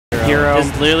Hero.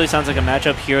 This literally sounds like a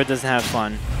matchup Hero doesn't have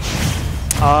fun.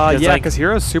 Yeah, because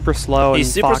Hero's super slow.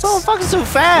 He's super slow. Fox is so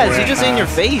fast. He's just in your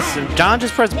face. And John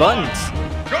just pressed buttons.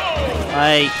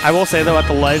 Like, I will say though, at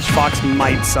the ledge, Fox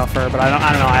might suffer, but I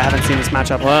don't know. I haven't seen this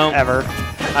matchup ever.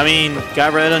 I mean,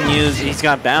 GotRedOnYou, he's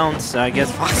got bounce. So I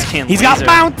guess Fox can't. He's got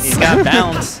bounce. He's got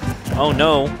bounce. Oh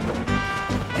no.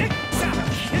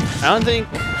 I don't think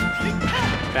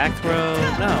back throw.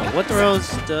 No. What throws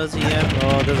does he have?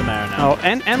 Oh, it doesn't matter now. Oh,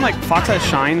 and like Fox has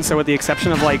shine, so with the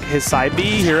exception of like his side B,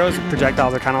 Hero's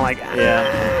projectiles are kind of like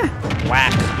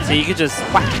whack. So you could just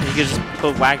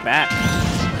put whack back.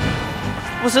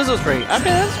 Well, Sizzle's pretty. I mean,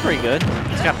 that's pretty good.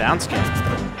 He's got bounce game.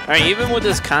 All right, even with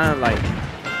this kind of like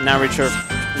not really sure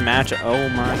match. Oh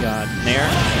my God, Nair.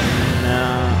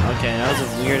 No. Okay, that was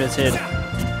the weirdest hit.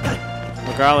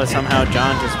 Regardless, somehow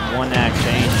John just won that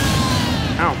exchange.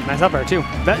 Oh, nice up air too.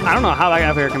 I don't know how that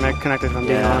up air connected, if I'm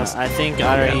being honest. I think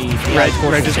either he Red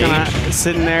just kind of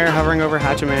sitting there, hovering over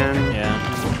Hatchaman. Yeah.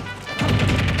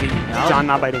 John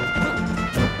not biting.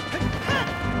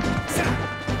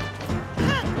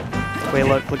 Wait,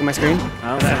 look at my screen.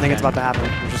 Oh, I think it's about to happen.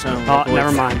 I'm just gonna oh,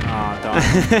 never mind. Oh, darn.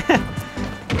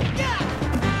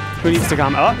 Who needs to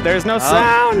come? Oh, there's no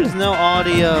sound. There's no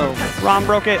audio. Ron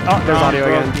broke it. Oh, there's audio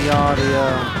again. The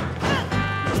audio.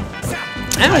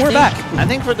 And we're back. I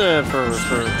think for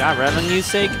GotRedOnYou's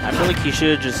sake, I feel like he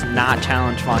should just not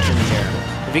challenge Fox in the air.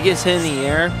 If he gets hit in the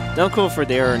air, don't go for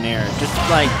there or nair.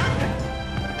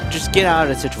 Just get out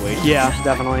of the situation. Yeah,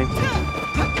 definitely.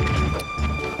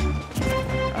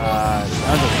 That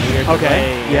was a weird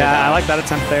play. Yeah, I like that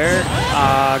attempt there.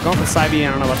 Going for side B,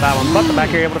 I don't know about that one, but the back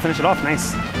air able to finish it off.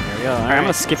 Nice. There we go. All right, I'm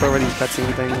gonna skip over these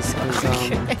cutscene things.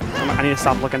 I need to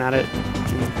stop looking at it.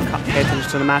 Pay attention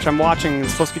to the match I'm watching. I'm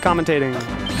supposed to be commentating.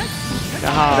 He's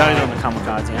already doing the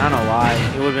kamikaze. I don't know why.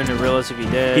 It would have been the realest if he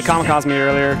did. He kamikazed me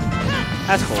earlier.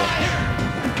 That's cool.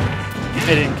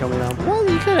 It didn't kill me though. Well,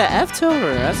 you could have F-tilt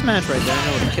her. That's match right there.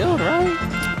 It would have killed, right?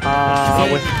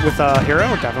 With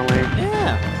Hero, definitely.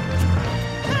 Yeah.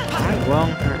 Alright, well.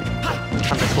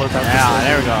 Time to close out. Yeah,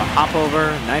 there we go. Hop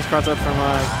over. Nice cross up from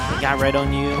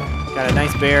GotRedOnYou. Got a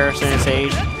nice bear, Center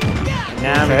Sage.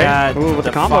 Now we got with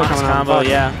the combo Fox coming combo, on.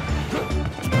 yeah.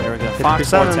 There we go. Fox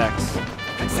Vortex.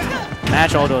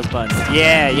 Match all those buttons.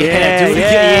 Yeah, do it again.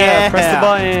 Yeah. Press the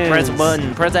button. Press the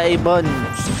button. Press that A button.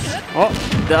 Oh,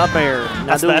 the up air.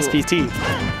 That's the SPT.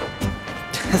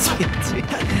 SPT.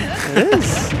 It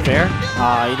is. Fair.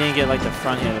 You didn't get like the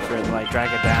front hit for it to like drag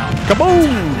it down. Kaboom!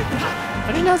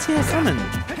 How did you not see that coming?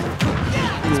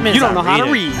 You don't know how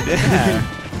to read.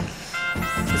 Yeah.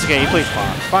 It's okay, he plays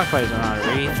Fox. Fox players don't know how to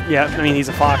read. Yeah, I mean he's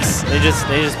a Fox. They just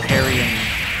parry him.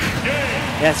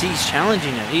 Yeah, see, he's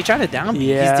challenging it. He tried to down beat.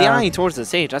 Yeah. He's DIing towards the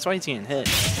stage. That's why he's getting hit.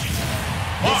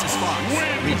 This is Fox,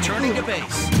 returning to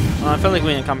base. I felt like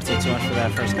we didn't compensate too much for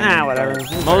that first game. Whatever.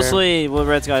 Mostly what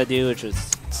Red's got to do, which is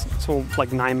so like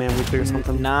 9-man weekly or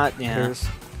something. Yeah.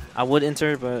 I would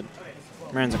enter, but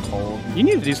Marin's a cold. You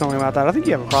need to do something about that. I think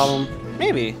you have a problem.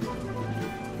 Maybe.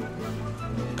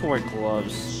 Could wear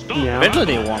gloves. Yeah. Eventually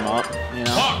they warm up, you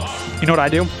know? You know what I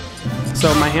do?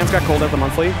 So my hands got cold at the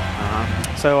monthly.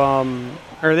 So,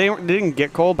 or they didn't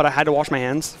get cold, but I had to wash my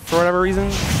hands for whatever reason.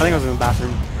 I think I was in the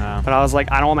bathroom. But I was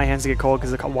like, I don't want my hands to get cold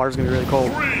because the water's going to be really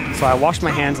cold. So I washed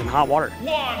my hands in hot water.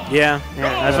 Yeah,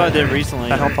 that's what I did recently.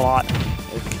 That helped a lot.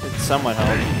 It somewhat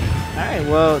helped. All right,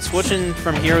 well, switching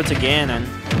from Hero to Ganon.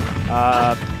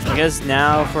 I guess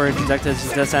now for projectiles,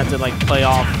 he does have to like play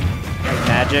off like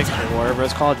magic or whatever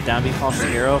it's called, down B off the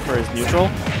Hero for his neutral.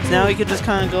 So now he could just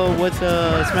kind of go with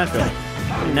Smashville.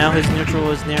 And now his neutral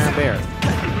is Nair and Bear.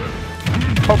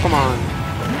 Pokemon.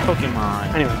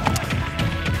 Anyway.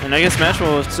 And I guess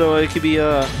Smashville, so it could be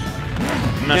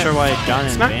I'm not sure why John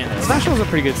didn't ban it. Smashville is a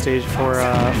pretty good stage for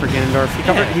Ganondorf.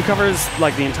 He covers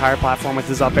like the entire platform with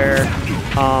his up air.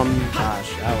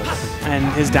 Gosh, that was. And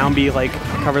his down B like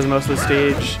covers most of the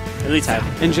stage. At least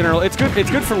half. In general, it's good.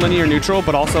 It's good for linear neutral,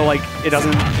 but also like it's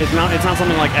not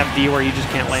something like FD where you just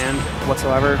can't land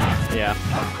whatsoever. Yeah.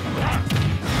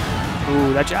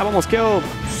 Ooh, that jab almost killed.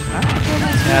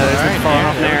 Yeah, there's right, falling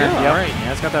off there. Yep. All right,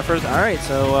 yeah, it's got that first. All right,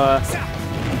 so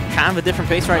kind of a different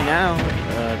pace right now.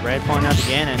 Red pulling out the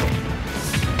Ganon.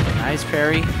 Nice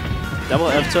parry. Double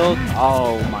F-tilt.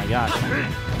 Oh my gosh.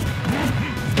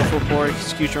 Full forward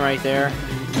execution right there.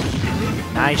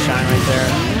 Nice shine right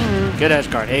there. Good edge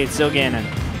guard. Hey, it's still Ganon.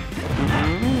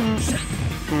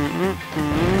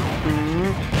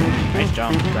 Nice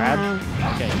jump. Grab.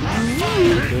 Okay.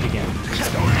 Do it again.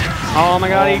 Oh my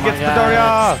god, he gets the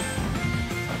Doria!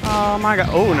 Oh my god.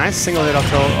 Oh, nice single hit up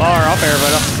tilt. Or up air,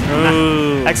 but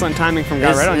Ooh. excellent timing from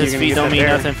GotRedOnYou. His feet don't mean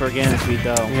nothing for Ganon's feet,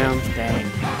 though. Yeah. Dang.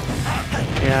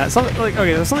 Yeah, something like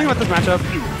okay. There's something about this matchup.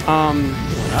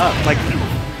 Like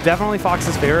definitely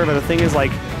Fox's favor, but the thing is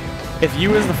like, if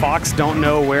you as the Fox don't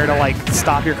know where to like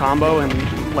stop your combo and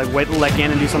like wait to let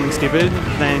Ganon do something stupid,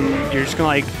 then you're just gonna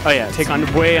like take on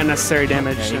way unnecessary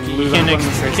damage and lose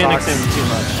unnecessary stocks. Extend too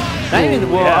much. Not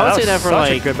even, well, I would say that for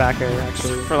like a good back air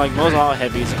actually. For like most all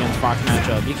heavies against Fox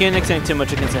matchup, you can't extend too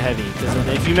much against a heavy because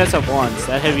if you mess up once,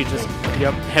 that heavy just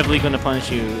heavily gonna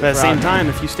punish you. But at the same time,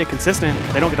 if you stay consistent,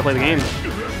 they don't get to play the game.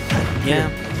 Yeah.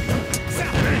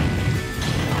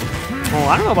 Well,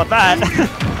 I don't know about that.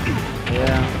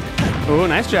 Yeah. Ooh,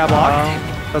 nice jab block.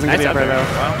 Doesn't get the up air though.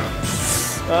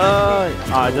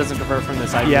 Oh, it doesn't convert from the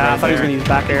side. Yeah, I thought he was going to use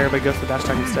back air, but he goes for dash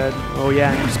attack instead. Oh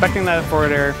yeah, and expecting that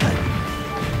forward air.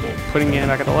 Putting Ganon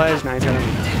back at the ledge. Now he's got a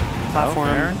platform.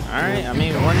 All right, I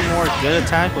mean, one more good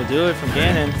attack will do it from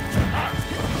Ganon.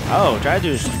 Oh, try to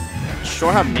do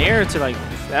short hop nair to like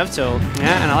F tilt.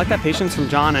 Yeah, and I like that patience from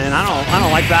John, and I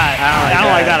don't like that. I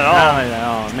don't like that at all. I don't like that at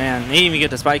all, man. He didn't even get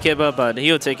the spike hit, but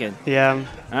he'll take it. Yeah.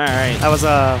 All right. That was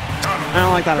I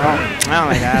don't like that at all. I don't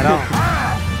like that at all.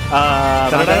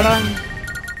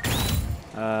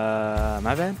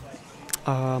 My bad.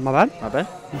 My bad. My bad.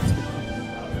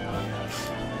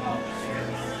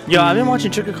 Yo, I've been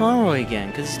watching Chicken Conroy again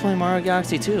because he's playing Mario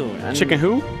Galaxy 2. Chicken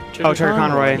who? Chicken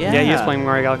Conroy. Yeah, he is playing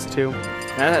Mario Galaxy 2.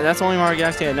 That's the only Mario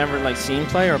Galaxy I've never like seen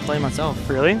play or play myself.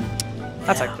 Really?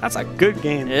 That's a good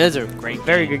game. It is a great,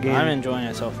 very good game. I'm enjoying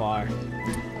it so far.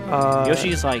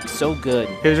 Yoshi's like so good.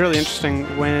 It was really interesting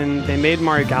when they made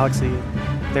Mario Galaxy.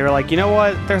 They were like, you know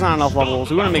what? There's not enough levels.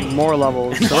 We want to make more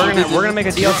levels. So we're gonna make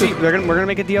a DLC. We're gonna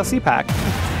make a DLC pack.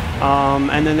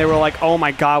 And then they were like, oh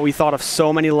my god, we thought of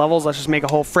so many levels. Let's just make a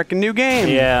whole frickin' new game.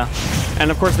 Yeah. And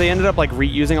of course they ended up like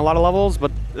reusing a lot of levels,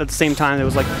 but at the same time it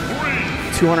was like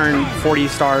 240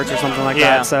 stars or something like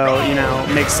that. So you know,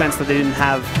 it makes sense that they didn't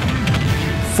have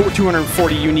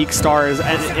 240 unique stars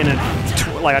in a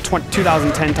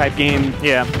 2010 type game.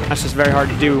 Yeah, that's just very hard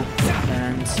to do.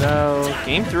 And so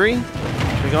game 3,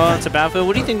 we go on to Battlefield.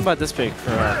 What do you think about this pick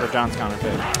for John's counter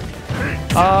pick?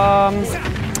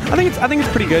 I think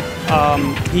it's pretty good.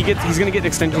 He's gonna get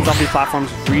extensions off these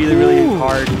platforms really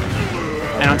hard.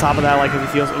 And on top of that, like if he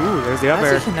feels, ooh, there's the up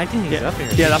air. Connecting these up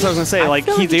airs. Yeah, that's what I was gonna say. Like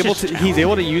he's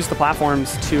able to use the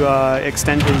platforms to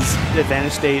extend his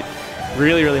advantage state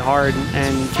really hard.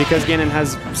 And because Ganon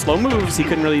has slow moves, he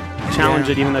couldn't really challenge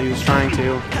it, even though he was trying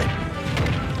to.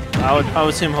 I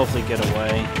would see him hopefully get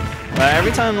away. But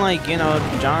every time, like, you know,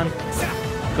 John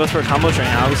goes for a combo train,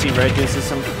 obviously Red uses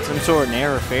some sort of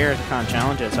nair or fair to kind of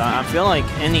challenge it. So I feel like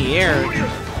in the air,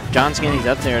 John's getting these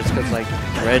up there. It's because like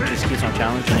Red just keeps on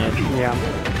challenging it. Yeah,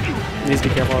 he needs to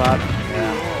be careful of that.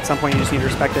 Yeah. At some point, you just need to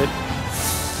respect it.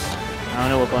 I don't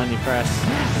know what button he pressed.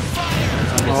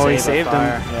 Oh, he saved him.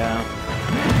 Yeah.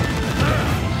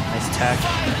 Nice attack.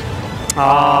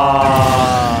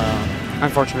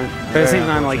 Unfortunate. But at the same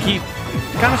time, like he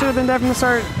kind of should have been dead from the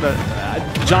start, but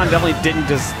John definitely didn't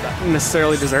just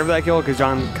necessarily deserve that kill because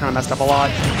John kind of messed up a lot.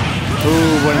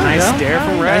 Ooh, what a nice dare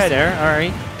from Red. Nice dare. All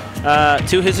right.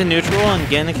 2 hits in neutral, and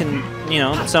Ganon can, you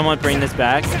know, somewhat bring this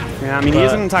back. Yeah, I mean, he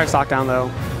is an entire stock down,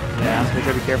 though. Yeah. So you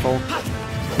gotta be careful.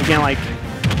 You can't, like,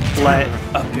 let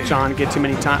John get too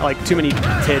many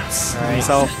hits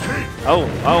himself.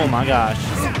 Oh my gosh.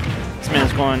 This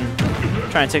man's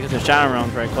trying to take it to the Shadow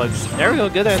Realms right quick. There we go,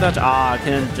 good there. I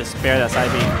couldn't just spare that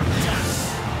side beat.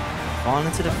 Falling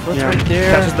into the foot right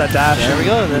there. Catches that dash. There we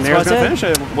go. That's what I said. Finish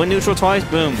it. Win neutral twice,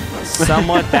 boom.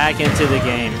 Somewhat back into the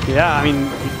game. Yeah, I mean,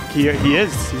 he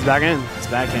is. He's back in. He's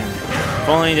back in. If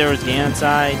only there was Ganon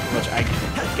side, which I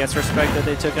guess respect that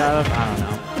they took out of. I don't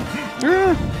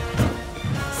know.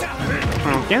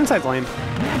 Ganon side's lame.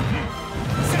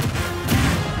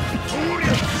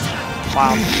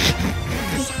 Wow.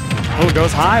 Oh, it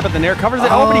goes high, but the nair covers it.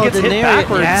 Oh, but he gets hit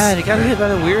backwards. Yeah, he got hit by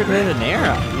the weird way of nair.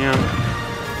 Yeah.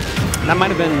 That might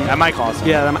have been. That might cost him.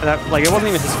 Yeah, like it wasn't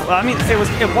even his fault. I mean,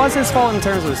 it was his fault in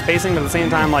terms of his spacing, but at the same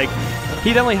time, like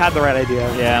he definitely had the right idea.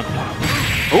 Yeah.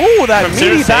 Ooh, that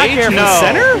meaty back air from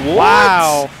center. What?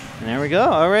 Wow. And there we go.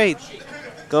 All right.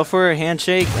 Go for a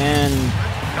handshake, and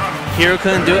Hero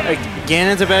couldn't do it.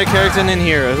 Ganon's a better character than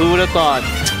Hero. Who would have thought?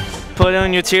 Put it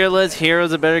on your tier list.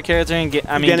 Hero's a better character, and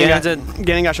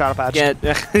Ganon got shadow patched.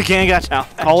 Ganon got shadow.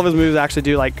 All of his moves actually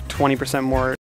do like 20% more